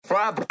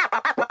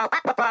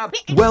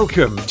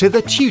Welcome to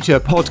the Tutor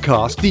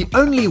Podcast, the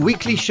only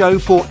weekly show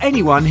for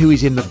anyone who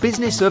is in the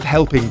business of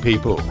helping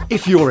people.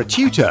 If you're a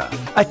tutor,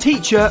 a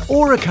teacher,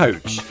 or a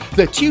coach,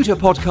 the Tutor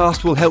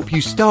Podcast will help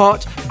you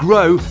start,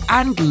 grow,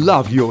 and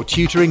love your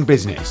tutoring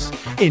business.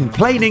 In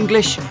plain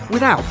English,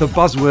 without the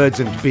buzzwords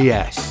and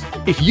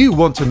BS. If you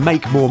want to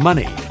make more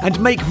money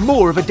and make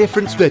more of a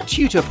difference, the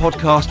Tutor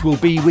Podcast will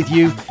be with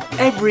you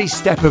every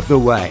step of the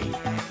way.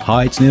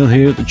 Hi, it's Neil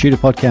here at the Tutor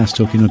Podcast,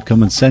 talking with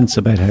common sense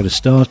about how to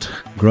start,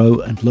 grow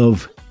and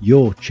love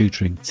your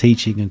tutoring,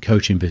 teaching and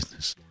coaching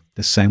business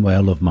the same way I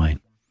love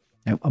mine.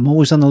 Now, I'm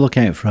always on the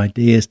lookout for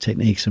ideas,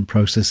 techniques and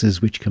processes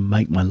which can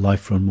make my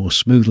life run more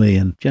smoothly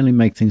and generally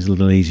make things a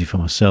little easier for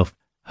myself.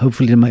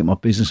 Hopefully to make my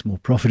business more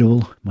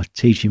profitable, my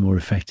teaching more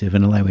effective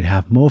and allow me to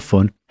have more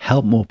fun,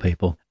 help more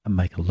people and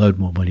make a load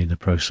more money in the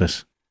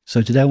process.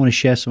 So today I want to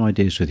share some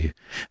ideas with you.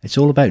 It's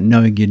all about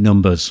knowing your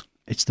numbers.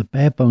 It's the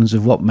bare bones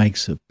of what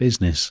makes a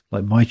business,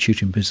 like my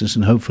tutoring business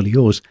and hopefully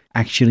yours,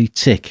 actually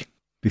tick.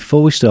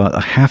 Before we start, I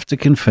have to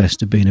confess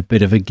to being a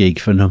bit of a geek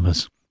for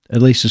numbers,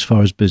 at least as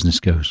far as business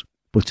goes.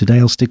 But today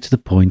I'll stick to the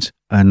point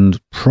and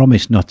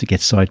promise not to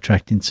get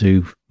sidetracked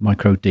into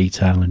micro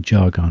detail and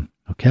jargon,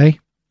 okay?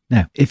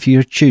 Now, if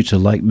you're a tutor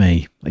like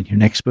me and you're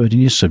an expert in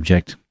your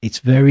subject, it's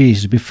very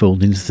easy to be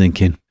fooled into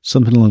thinking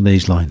something along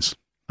these lines.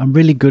 I'm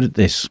really good at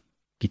this,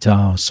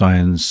 guitar,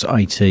 science,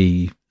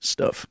 IT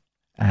stuff.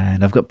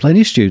 And I've got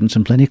plenty of students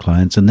and plenty of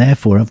clients, and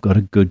therefore I've got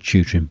a good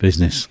tutoring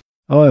business.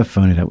 Oh, if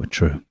only that were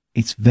true.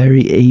 It's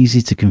very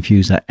easy to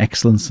confuse that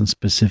excellence and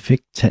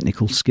specific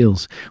technical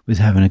skills with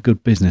having a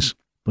good business,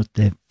 but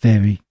they're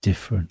very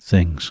different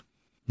things.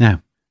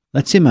 Now,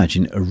 let's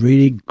imagine a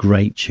really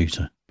great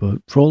tutor, but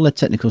for all their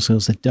technical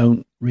skills, they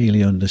don't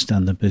really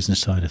understand the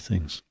business side of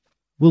things.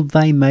 Will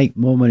they make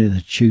more money than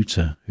a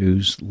tutor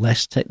who's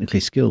less technically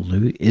skilled,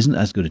 who isn't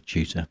as good a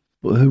tutor,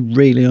 but who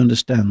really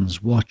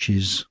understands,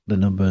 watches the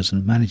numbers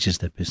and manages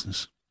their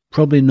business?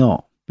 Probably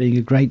not. Being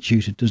a great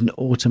tutor doesn't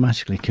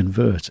automatically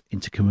convert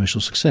into commercial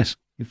success.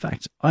 In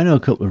fact, I know a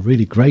couple of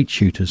really great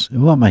tutors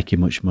who aren't making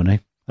much money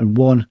and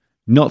one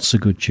not so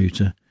good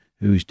tutor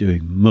who is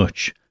doing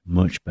much,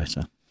 much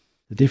better.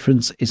 The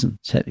difference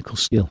isn't technical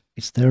skill.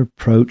 It's their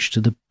approach to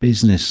the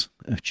business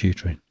of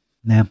tutoring.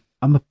 Now,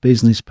 I'm a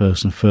business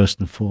person first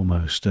and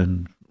foremost,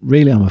 and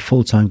really I'm a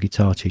full-time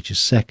guitar teacher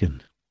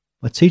second.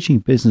 My teaching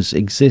business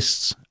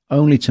exists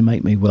only to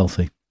make me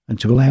wealthy and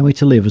to allow me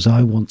to live as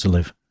I want to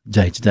live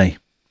day to day.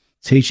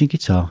 Teaching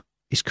guitar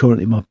is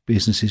currently my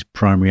business's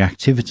primary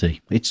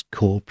activity. It's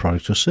core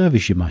product or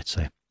service, you might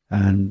say.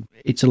 And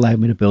it's allowed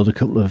me to build a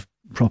couple of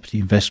property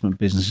investment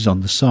businesses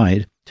on the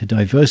side to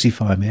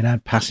diversify me and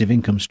add passive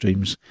income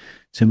streams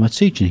to my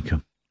teaching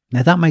income.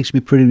 Now that makes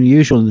me pretty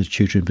unusual in the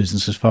tutoring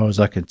business as far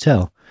as I can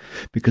tell,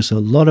 because a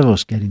lot of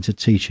us get into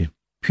teaching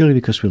purely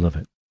because we love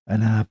it.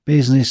 And our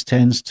business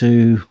tends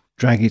to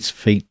drag its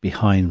feet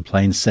behind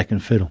playing second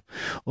fiddle,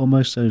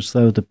 almost as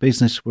though the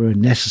business were a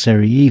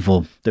necessary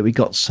evil that we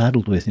got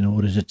saddled with in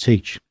order to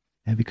teach.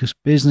 And because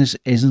business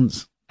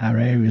isn't our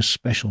area of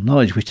special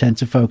knowledge, we tend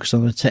to focus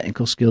on the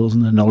technical skills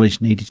and the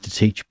knowledge needed to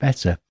teach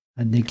better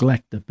and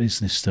neglect the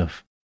business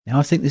stuff. Now,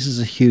 I think this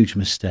is a huge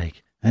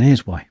mistake, and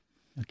here's why.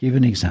 I'll give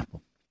an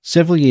example.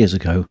 Several years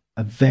ago,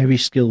 a very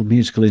skilled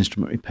musical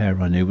instrument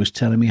repairer I knew was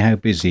telling me how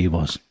busy he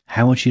was,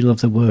 how much he loved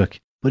the work,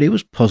 but he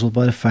was puzzled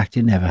by the fact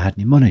he never had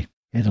any money.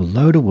 He had a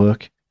load of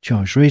work,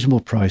 charged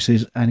reasonable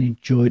prices, and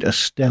enjoyed a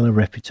stellar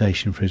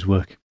reputation for his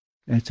work.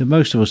 And to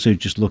most of us who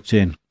just looked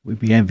in, we'd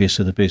be envious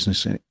of the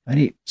business, and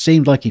it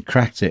seemed like he'd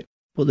cracked it.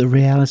 But the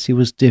reality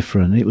was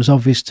different. It was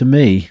obvious to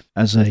me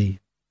as a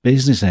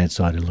business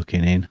outsider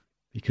looking in,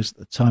 because at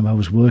the time I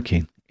was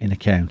working in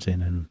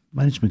accounting and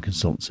management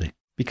consultancy.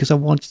 Because I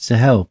wanted to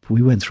help,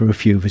 we went through a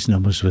few of his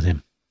numbers with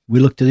him. We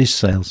looked at his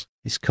sales,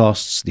 his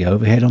costs, the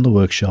overhead on the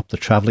workshop, the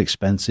travel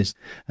expenses,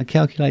 and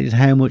calculated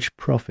how much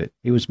profit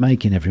he was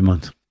making every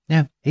month.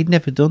 Now, he'd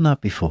never done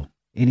that before.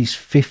 In his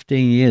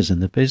 15 years in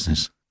the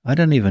business, I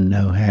don't even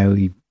know how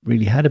he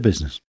really had a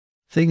business.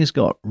 Things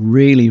got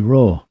really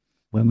raw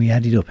when we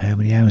added up how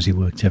many hours he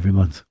worked every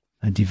month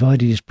and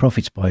divided his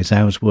profits by his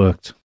hours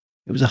worked.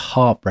 It was a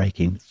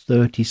heartbreaking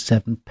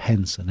 37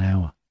 pence an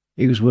hour.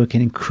 He was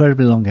working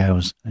incredibly long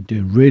hours and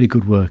doing really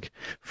good work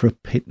for a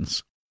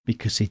pittance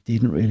because he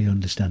didn't really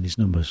understand his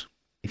numbers.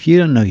 If you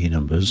don't know your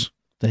numbers,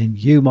 then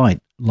you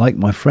might, like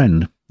my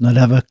friend, not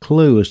have a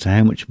clue as to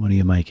how much money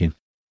you're making.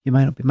 You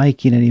may not be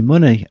making any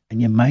money and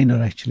you may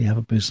not actually have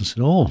a business at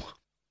all.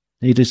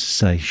 Needless to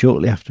say,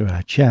 shortly after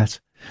our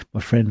chat,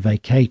 my friend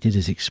vacated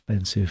his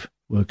expensive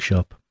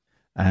workshop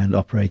and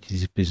operated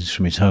his business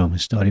from his home and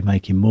started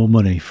making more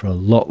money for a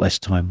lot less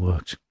time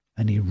worked.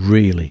 And he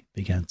really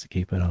began to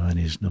keep an eye on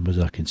his numbers,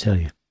 I can tell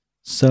you.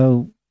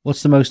 So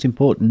what's the most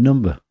important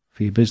number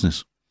for your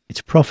business?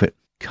 It's profit.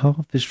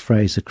 Carve this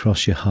phrase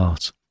across your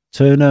heart.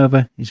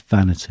 Turnover is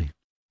vanity.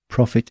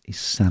 Profit is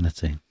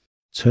sanity.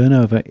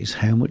 Turnover is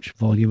how much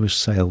volume of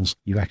sales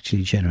you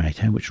actually generate,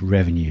 how much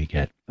revenue you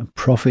get. And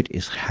profit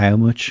is how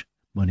much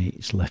money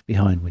is left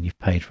behind when you've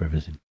paid for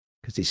everything.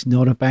 because it's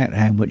not about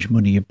how much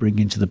money you bring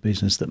into the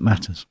business that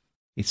matters.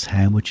 It's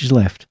how much is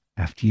left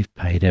after you've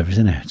paid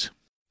everything out.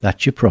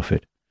 That's your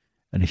profit.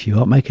 And if you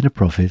aren't making a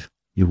profit,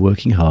 you're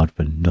working hard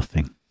for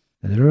nothing.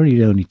 Now, there are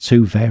only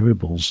two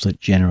variables that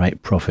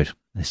generate profit.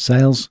 They're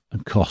sales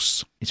and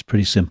costs. It's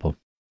pretty simple.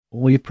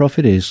 All your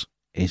profit is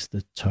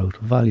the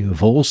total value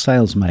of all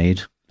sales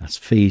made, that's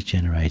fees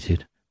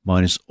generated,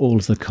 minus all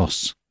of the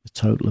costs, the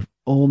total of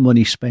all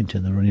money spent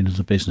in the running of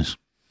the business.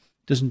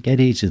 It doesn't get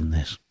easier than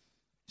this.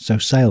 So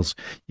sales,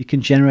 you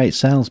can generate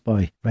sales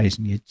by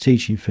raising your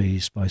teaching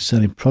fees, by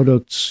selling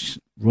products,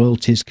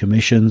 royalties,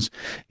 commissions,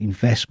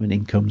 investment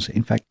incomes.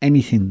 In fact,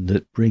 anything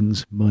that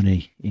brings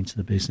money into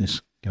the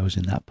business goes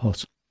in that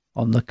pot.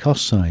 On the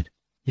cost side,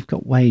 you've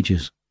got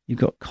wages, you've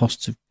got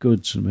costs of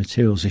goods and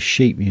materials, of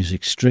sheet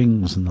music,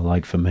 strings and the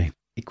like for me,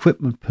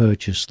 equipment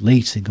purchase,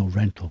 leasing or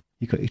rental.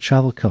 You've got your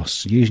travel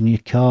costs, using your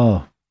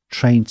car,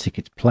 train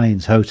tickets,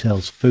 planes,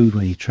 hotels, food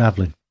when you're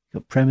travelling.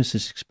 You've got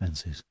premises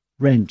expenses,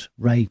 rent,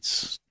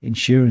 rates,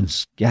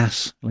 insurance,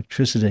 gas,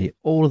 electricity,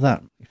 all of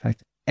that. In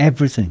fact,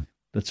 everything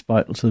that's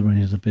vital to the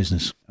running of the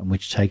business and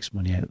which takes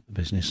money out of the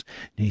business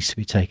needs to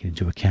be taken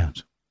into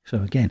account.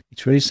 So again,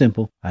 it's really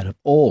simple. Add up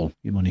all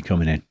your money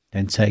coming in,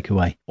 then take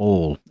away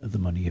all of the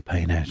money you're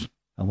paying out.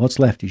 And what's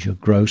left is your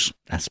gross,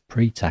 that's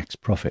pre-tax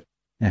profit.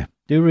 Now,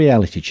 do a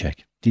reality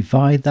check.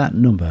 Divide that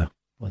number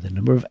by the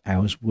number of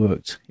hours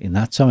worked in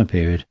that time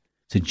period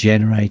to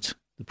generate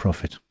the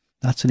profit.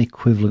 That's an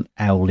equivalent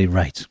hourly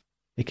rate.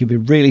 It can be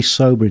really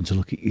sobering to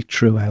look at your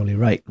true hourly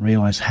rate and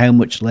realise how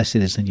much less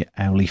it is than your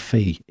hourly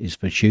fee is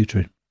for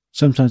tutoring.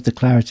 Sometimes the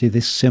clarity of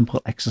this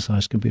simple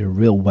exercise can be a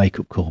real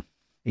wake-up call.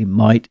 It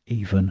might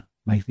even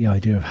make the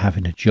idea of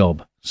having a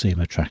job seem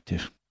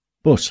attractive.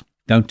 But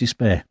don't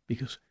despair,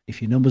 because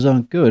if your numbers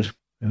aren't good,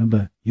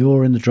 remember,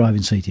 you're in the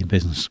driving seat in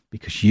business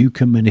because you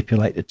can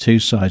manipulate the two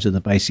sides of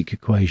the basic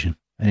equation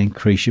and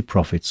increase your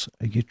profits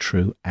at your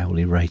true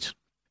hourly rate.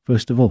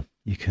 First of all,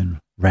 you can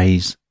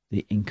raise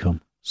the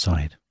income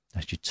side.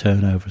 That's your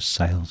turnover,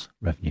 sales,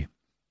 revenue.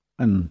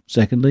 And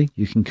secondly,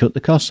 you can cut the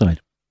cost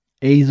side.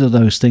 Either of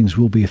those things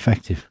will be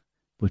effective,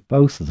 but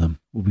both of them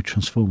will be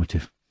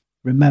transformative.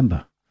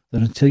 Remember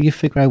that until you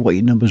figure out what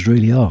your numbers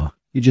really are,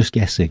 you're just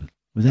guessing.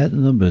 Without the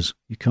numbers,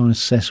 you can't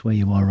assess where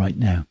you are right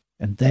now,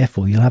 and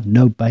therefore you'll have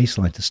no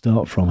baseline to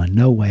start from and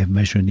no way of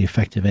measuring the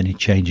effect of any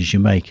changes you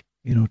make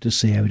in order to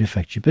see how it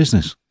affects your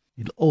business.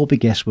 It'll all be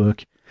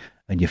guesswork,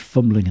 and you're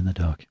fumbling in the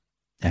dark.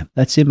 Now,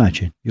 let's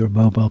imagine you're a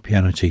mobile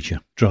piano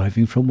teacher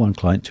driving from one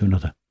client to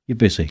another. You're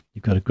busy,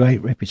 you've got a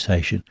great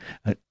reputation,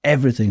 and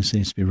everything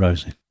seems to be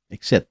rosy,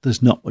 except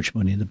there's not much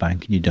money in the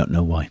bank and you don't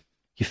know why.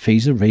 Your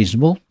fees are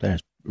reasonable, they're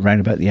around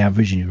about the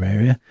average in your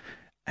area,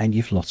 and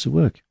you've lots of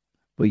work.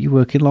 But you're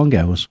working long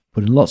hours,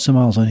 putting lots of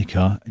miles on your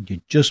car, and you're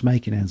just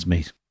making ends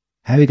meet.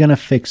 How are you going to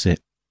fix it?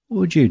 What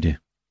would you do?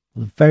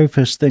 Well, the very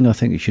first thing I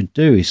think you should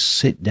do is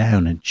sit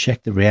down and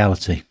check the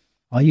reality.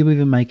 Are you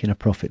even making a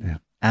profit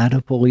now? Add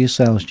up all your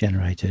sales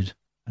generated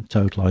and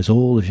totalise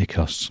all of your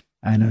costs.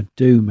 And I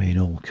do mean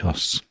all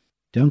costs.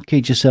 Don't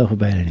kid yourself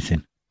about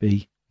anything.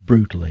 Be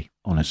brutally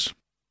honest.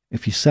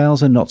 If your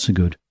sales are not so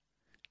good,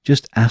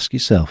 just ask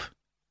yourself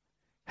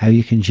how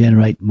you can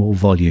generate more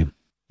volume.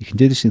 You can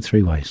do this in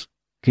three ways.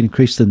 You can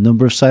increase the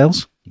number of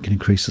sales, you can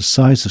increase the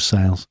size of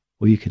sales,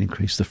 or you can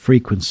increase the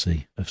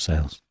frequency of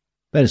sales.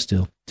 Better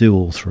still, do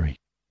all three.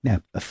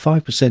 Now, a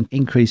 5%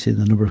 increase in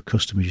the number of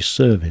customers you're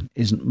serving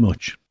isn't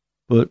much,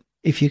 but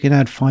if you can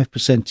add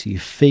 5% to your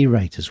fee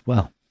rate as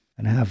well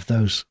and have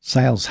those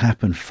sales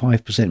happen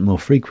 5% more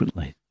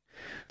frequently,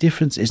 the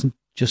difference isn't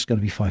just going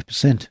to be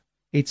 5%.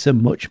 It's a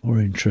much more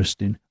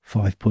interesting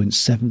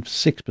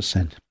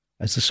 5.76%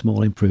 as the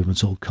small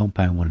improvements all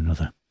compound one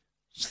another.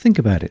 So think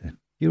about it then.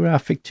 You're our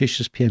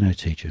fictitious piano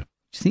teacher. Do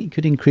you think you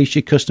could increase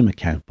your customer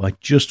count by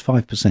just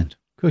 5%? Of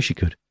course you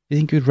could. Do you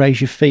think you could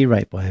raise your fee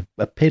rate by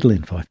a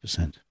piddling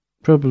 5%?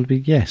 Probably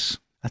yes.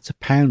 That's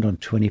 £1 on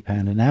 £20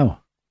 an hour.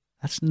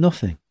 That's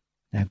nothing.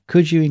 Now,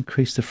 could you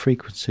increase the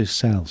frequency of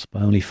sales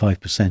by only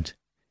 5%?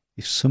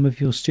 If some of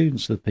your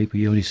students are the people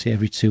you only see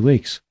every 2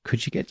 weeks,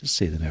 could you get to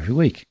see them every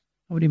week?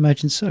 I would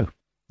imagine so.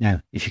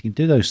 Now, if you can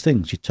do those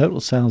things, your total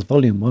sales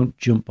volume won't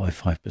jump by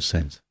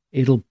 5%.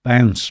 It'll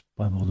bounce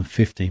by more than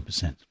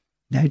 15%.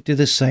 Now do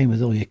the same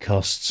with all your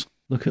costs.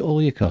 Look at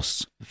all your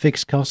costs, the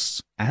fixed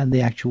costs and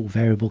the actual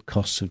variable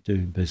costs of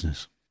doing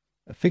business.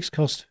 A fixed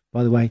cost,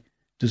 by the way,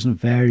 doesn't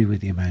vary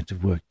with the amount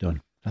of work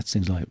done. That's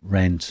things like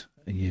rent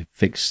and your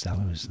fixed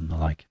salaries and the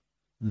like.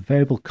 And the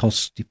variable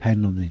costs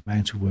depend on the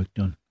amount of work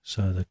done.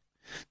 So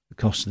the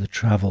cost of the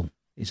travel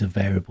is a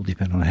variable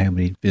depending on how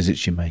many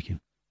visits you're making.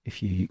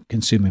 If you're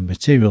consuming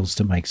materials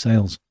to make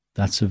sales,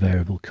 that's a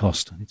variable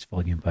cost and it's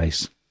volume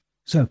based.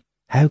 So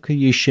how can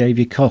you shave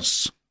your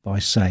costs by,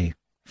 say,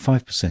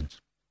 5%?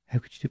 How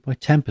could you do it by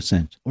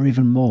 10% or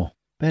even more?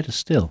 Better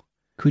still,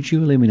 could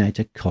you eliminate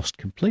a cost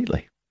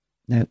completely?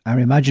 Now, our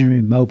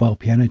imaginary mobile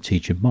piano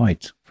teacher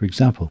might, for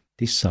example,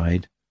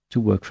 decide to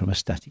work from a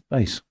static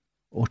base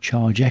or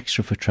charge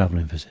extra for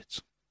travelling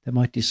visits. They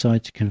might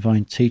decide to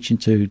confine teaching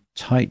to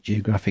tight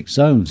geographic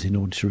zones in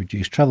order to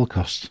reduce travel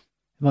costs.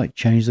 You might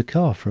change the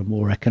car for a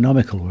more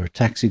economical or a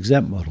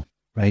tax-exempt model,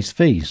 raise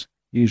fees,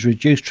 use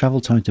reduced travel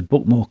time to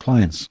book more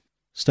clients,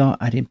 start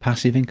adding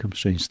passive income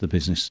streams to the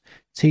business,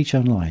 teach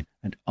online,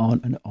 and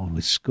on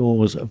with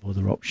scores of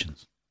other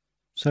options.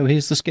 So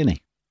here's the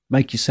skinny.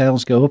 Make your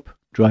sales go up,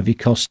 drive your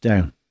costs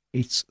down.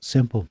 It's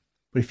simple.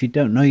 But if you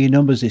don't know your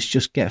numbers, it's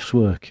just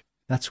guesswork.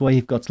 That's why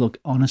you've got to look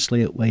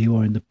honestly at where you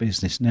are in the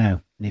business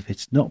now. And if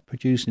it's not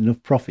producing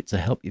enough profit to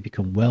help you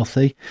become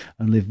wealthy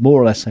and live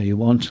more or less how you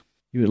want,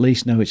 you at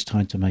least know it's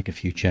time to make a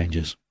few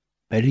changes.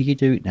 Better you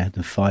do it now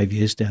than 5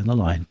 years down the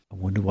line and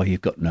wonder why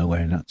you've got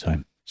nowhere in that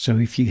time. So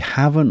if you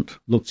haven't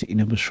looked at your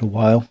numbers for a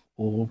while,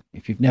 or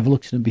if you've never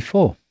looked at them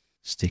before,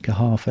 stick a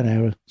half an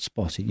hour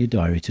spot in your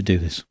diary to do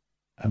this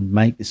and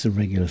make this a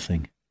regular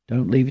thing.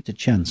 Don't leave it to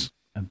chance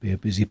and be a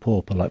busy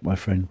pauper like my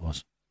friend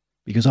was.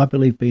 Because I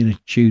believe being a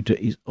tutor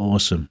is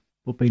awesome,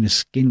 but being a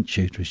skint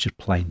tutor is just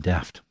plain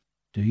daft.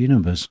 Do your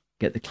numbers,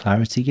 get the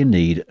clarity you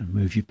need, and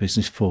move your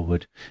business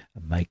forward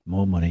and make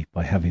more money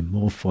by having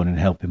more fun and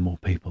helping more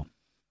people.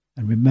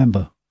 And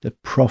remember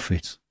that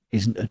profit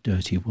isn't a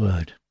dirty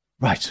word.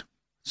 Right,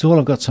 that's all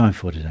I've got time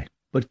for today.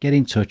 But get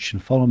in touch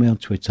and follow me on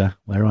Twitter,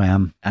 where I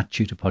am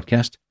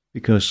 @TutorPodcast,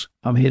 because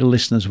I'm here to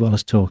listen as well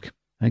as talk,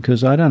 and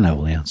because I don't know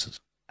all the answers.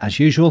 As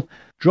usual,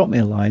 drop me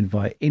a line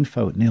via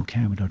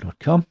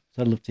info@neilcameron.com.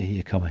 I'd love to hear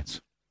your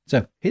comments.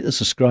 So hit the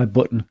subscribe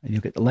button and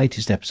you'll get the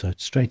latest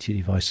episodes straight to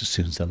your device as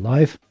soon as they're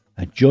live.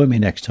 And join me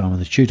next time on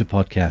the Tutor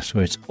Podcast,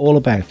 where it's all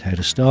about how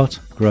to start,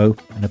 grow,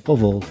 and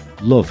above all,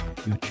 love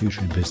your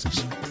tutoring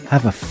business.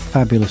 Have a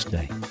fabulous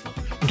day.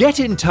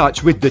 Get in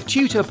touch with the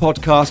Tutor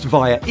Podcast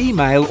via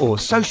email or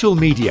social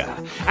media,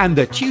 and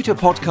the Tutor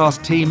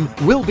Podcast team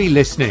will be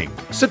listening.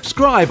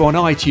 Subscribe on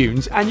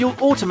iTunes and you'll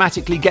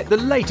automatically get the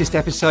latest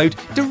episode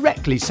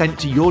directly sent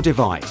to your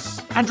device.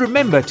 And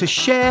remember to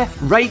share,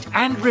 rate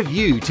and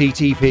review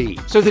TTP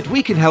so that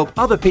we can help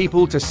other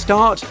people to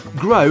start,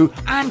 grow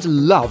and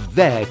love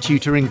their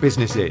tutoring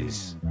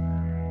businesses.